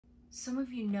Some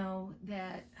of you know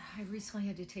that I recently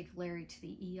had to take Larry to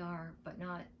the ER, but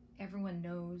not everyone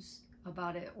knows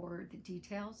about it or the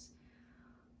details.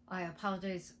 I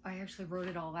apologize. I actually wrote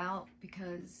it all out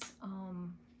because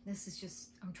this is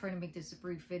just, I'm trying to make this a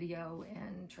brief video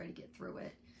and try to get through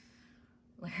it.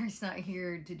 Larry's not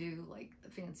here to do like the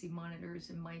fancy monitors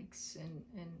and mics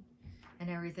and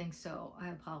everything, so I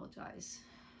apologize.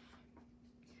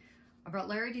 I brought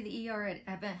Larry to the ER at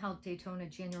UF Health Daytona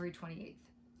January 28th.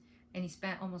 And he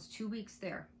spent almost 2 weeks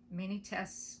there. Many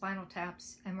tests, spinal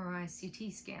taps, MRIs,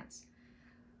 CT scans,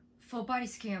 full body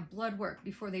scan, blood work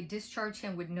before they discharged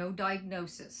him with no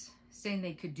diagnosis, saying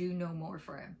they could do no more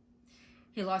for him.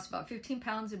 He lost about 15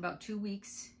 pounds in about 2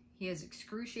 weeks. He has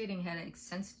excruciating headaches,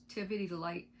 sensitivity to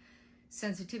light,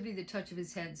 sensitivity to the touch of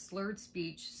his head, slurred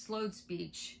speech, slowed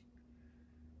speech.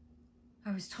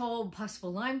 I was told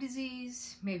possible Lyme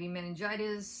disease, maybe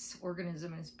meningitis,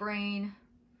 organism in his brain.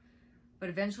 But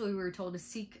eventually we were told to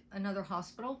seek another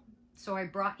hospital. So I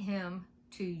brought him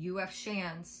to UF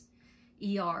Shands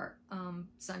ER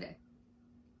Sunday.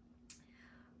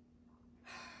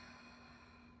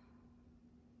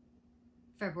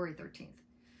 February 13th.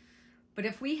 But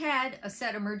if we had a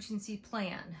set emergency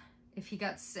plan, if he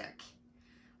got sick,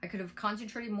 I could have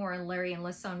concentrated more on Larry and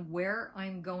less on where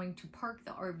I'm going to park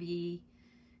the RV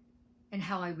and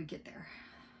how I would get there.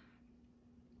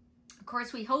 Of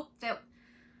course, we hope that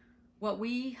what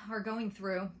we are going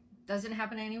through doesn't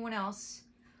happen to anyone else,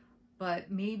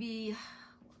 but maybe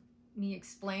me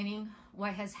explaining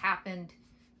what has happened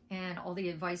and all the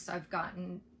advice I've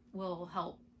gotten will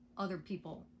help other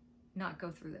people not go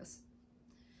through this.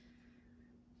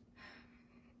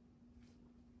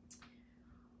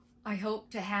 I hope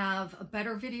to have a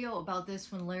better video about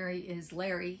this when Larry is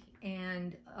Larry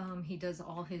and he does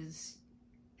all his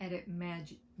edit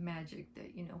magic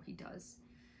that you know he does.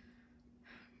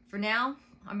 For now,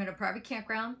 I'm at a private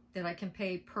campground that I can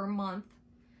pay per month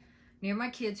near my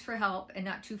kids for help and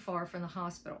not too far from the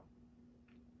hospital.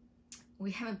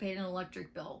 We haven't paid an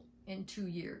electric bill in 2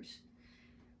 years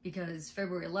because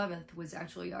February 11th was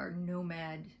actually our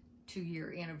Nomad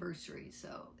 2-year anniversary,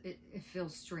 so it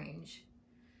feels strange.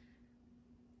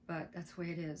 But that's the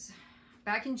way it is.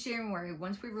 Back in January,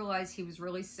 once we realized he was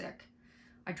really sick,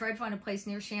 I tried to find a place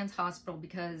near Shands Hospital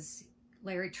because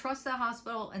Larry trusts that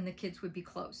hospital and the kids would be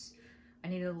close. I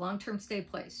needed a long-term stay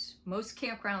place. Most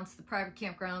campgrounds, the private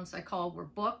campgrounds I called, were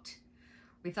booked.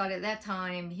 We thought at that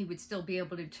time he would still be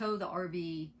able to tow the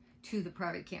RV to the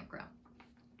private campground.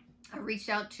 I reached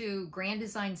out to Grand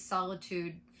Design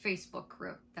Solitude Facebook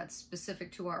group that's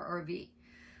specific to our RV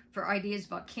for ideas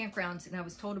about campgrounds, and I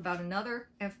was told about another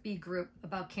FB group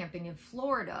about camping in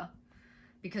Florida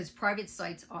because private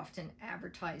sites often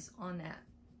advertise on that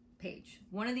page.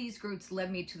 One of these groups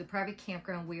led me to the private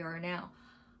campground we are now.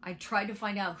 I tried to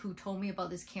find out who told me about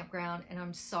this campground, and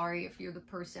I'm sorry if you're the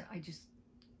person.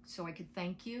 So I could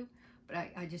thank you, but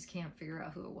I just can't figure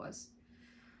out who it was.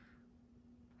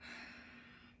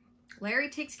 Larry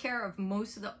takes care of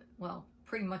most of the, well,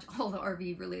 pretty much all the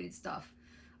RV related stuff.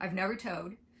 I've never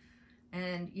towed.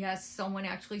 And yes, someone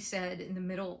actually said in the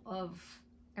middle of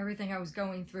everything I was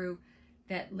going through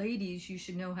that ladies, you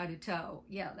should know how to tow.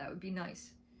 Yeah, that would be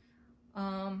nice.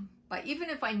 But even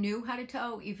if I knew how to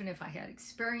tow, even if I had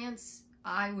experience,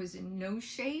 I was in no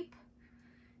shape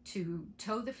to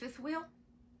tow the fifth wheel.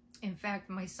 In fact,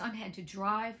 my son had to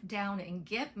drive down and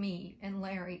get me and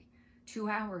Larry 2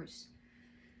 hours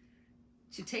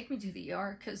to take me to the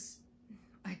ER because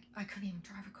I couldn't even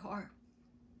drive a car.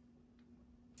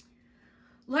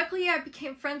 Luckily, I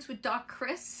became friends with Doc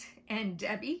Chris and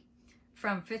Debbie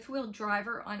from Fifth Wheel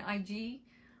Driver on IG.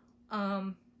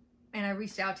 And I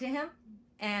reached out to him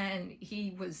and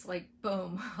he was like,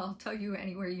 boom, I'll tell you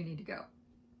anywhere you need to go.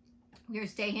 We were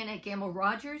staying at Gamble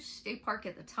Rogers State Park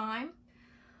at the time.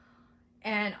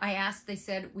 And I asked, they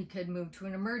said we could move to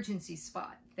an emergency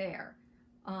spot there.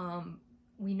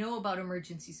 We know about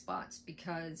emergency spots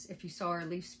because if you saw our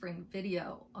leaf spring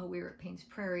video, we were at Paynes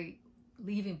Prairie,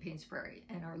 leaving Paynes Prairie,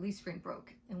 and our leaf spring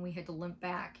broke and we had to limp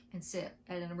back and sit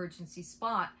at an emergency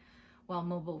spot while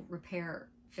mobile repair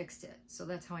fixed it. So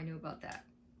that's how I knew about that.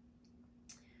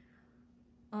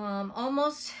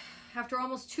 After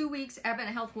almost 2 weeks, UF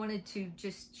Health wanted to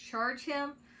just discharge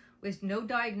him with no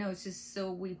diagnosis,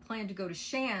 so we planned to go to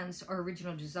Shands, our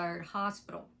original desired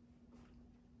hospital.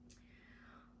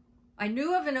 I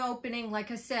knew of an opening, like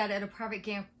I said, at a private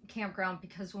campground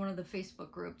because one of the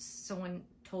Facebook groups, someone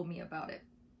told me about it.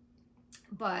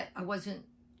 But I wasn't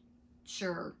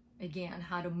sure, again,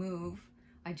 how to move.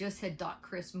 I just had Doc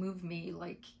Chris move me,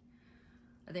 like,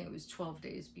 I think it was 12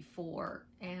 days before.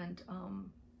 And,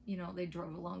 you know, they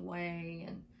drove a long way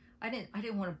and I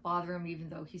didn't want to bother him, even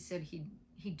though he said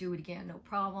he'd do it again, no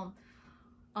problem.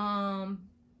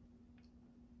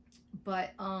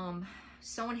 But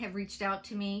someone had reached out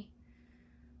to me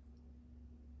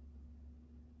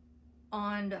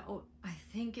on, I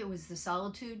think it was the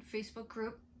Solitude Facebook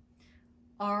group,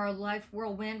 Our Life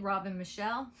Whirlwind, Rob and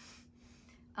Michelle,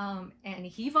 and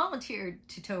he volunteered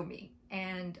to tow me.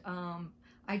 And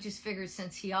I just figured,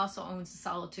 since he also owns the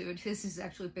Solitude, his is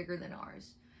actually bigger than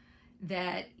ours,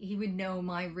 that he would know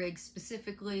my rig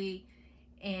specifically.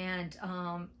 And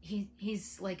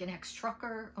he's like an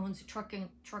ex-trucker, owns a truck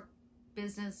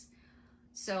business.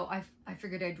 So I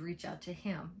figured I'd reach out to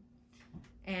him.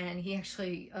 And he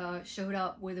actually showed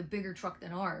up with a bigger truck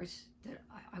than ours. That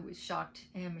I was shocked.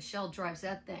 And Michelle drives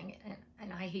that thing,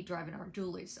 and I hate driving our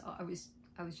dualies. So I was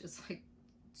just like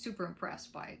super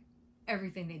impressed by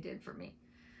everything they did for me.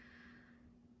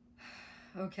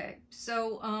 Okay,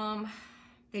 so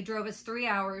they drove us 3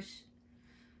 hours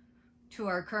to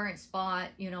our current spot.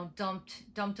 You know,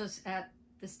 dumped us at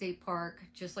the state park,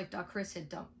 just like Doc Chris had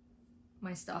dumped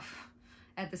my stuff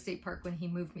at the state park when he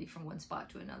moved me from one spot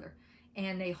to another.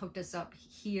 And they hooked us up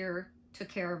here, took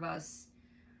care of us,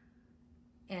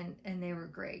 and they were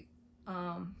great.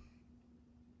 Now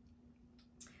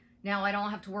I don't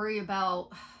have to worry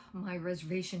about my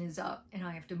reservation is up and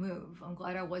I have to move. I'm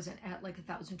glad I wasn't at like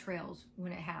 1,000 Trails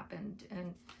when it happened,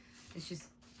 and it's just,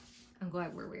 I'm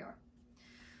glad where we are.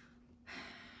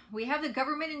 We have the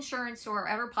government insurance, so our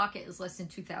out-of-pocket is less than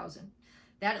 $2,000.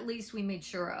 That at least we made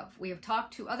sure of. We have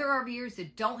talked to other RVers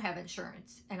that don't have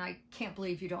insurance, and I can't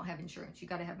believe you don't have insurance. You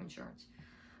got to have insurance.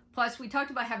 Plus, we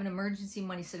talked about having emergency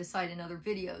money set aside in other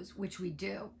videos, which we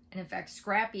do. And in fact,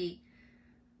 Scrappy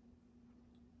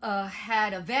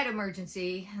had a vet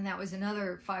emergency, and that was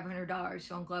another $500,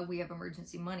 so I'm glad we have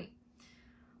emergency money.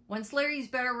 Once Larry's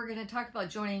better, we're going to talk about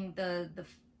joining the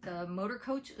Motor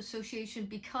Coach Association,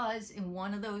 because in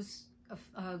one of those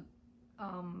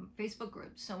Facebook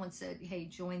groups, someone said, hey,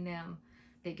 join them,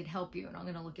 they could help you, and I'm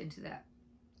going to look into that.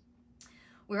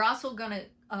 We're also going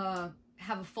to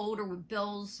have a folder with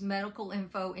bills, medical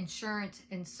info, insurance,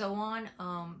 and so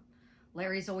on.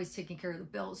 Larry's always taking care of the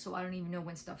bills, so I don't even know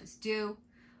when stuff is due.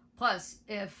 Plus,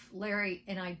 if Larry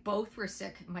and I both were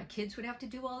sick, my kids would have to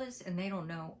do all this, and they don't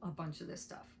know a bunch of this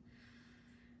stuff.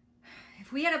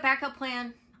 If we had a backup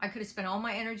plan, I could have spent all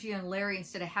my energy on Larry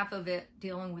instead of half of it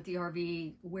dealing with the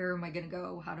RV. Where am I going to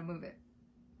go? How to move it?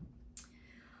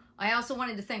 I also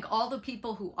wanted to thank all the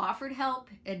people who offered help,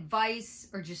 advice,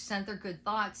 or just sent their good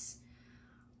thoughts.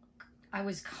 I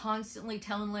was constantly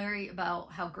telling Larry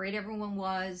about how great everyone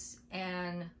was,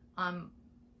 and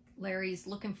Larry's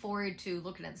looking forward to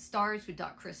looking at the stars with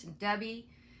Doc Chris and Debbie.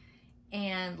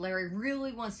 And Larry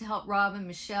really wants to help Rob and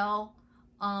Michelle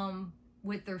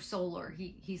with their solar.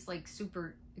 He's like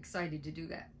super excited to do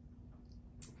that.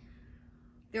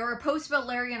 There are posts about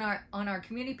Larry on our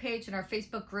community page and our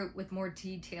Facebook group with more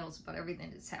details about everything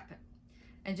that's happened.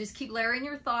 And just keep Larry in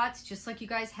your thoughts, just like you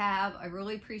guys have. I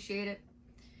really appreciate it.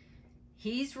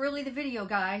 He's really the video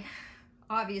guy,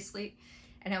 obviously.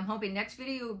 And I'm hoping next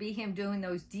video will be him doing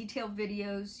those detailed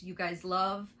videos you guys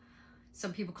love.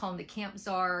 Some people call him the Camp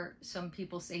Czar. Some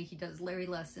people say he does Larry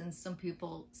lessons. Some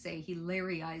people say he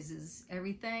Larryizes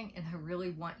everything. And I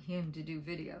really want him to do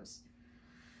videos.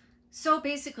 So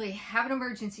basically, have an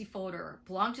emergency folder.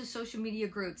 Belong to social media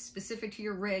groups specific to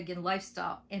your rig and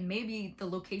lifestyle, and maybe the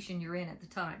location you're in at the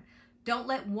time. Don't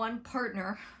let one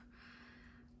partner,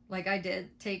 like I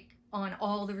did, take on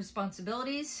all the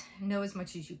responsibilities. Know as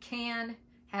much as you can.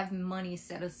 Have money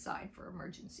set aside for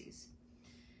emergencies.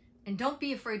 And don't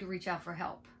be afraid to reach out for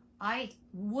help. I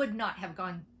would not have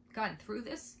gotten through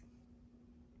this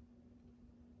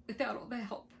without all the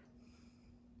help.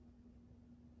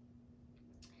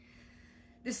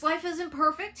 This life isn't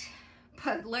perfect,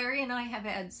 but Larry and I have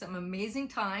had some amazing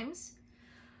times.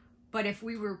 But if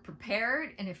we were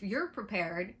prepared, and if you're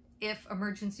prepared, if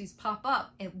emergencies pop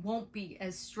up, it won't be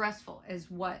as stressful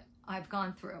as what I've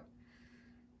gone through.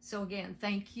 So again,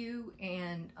 thank you,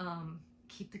 and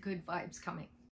keep the good vibes coming.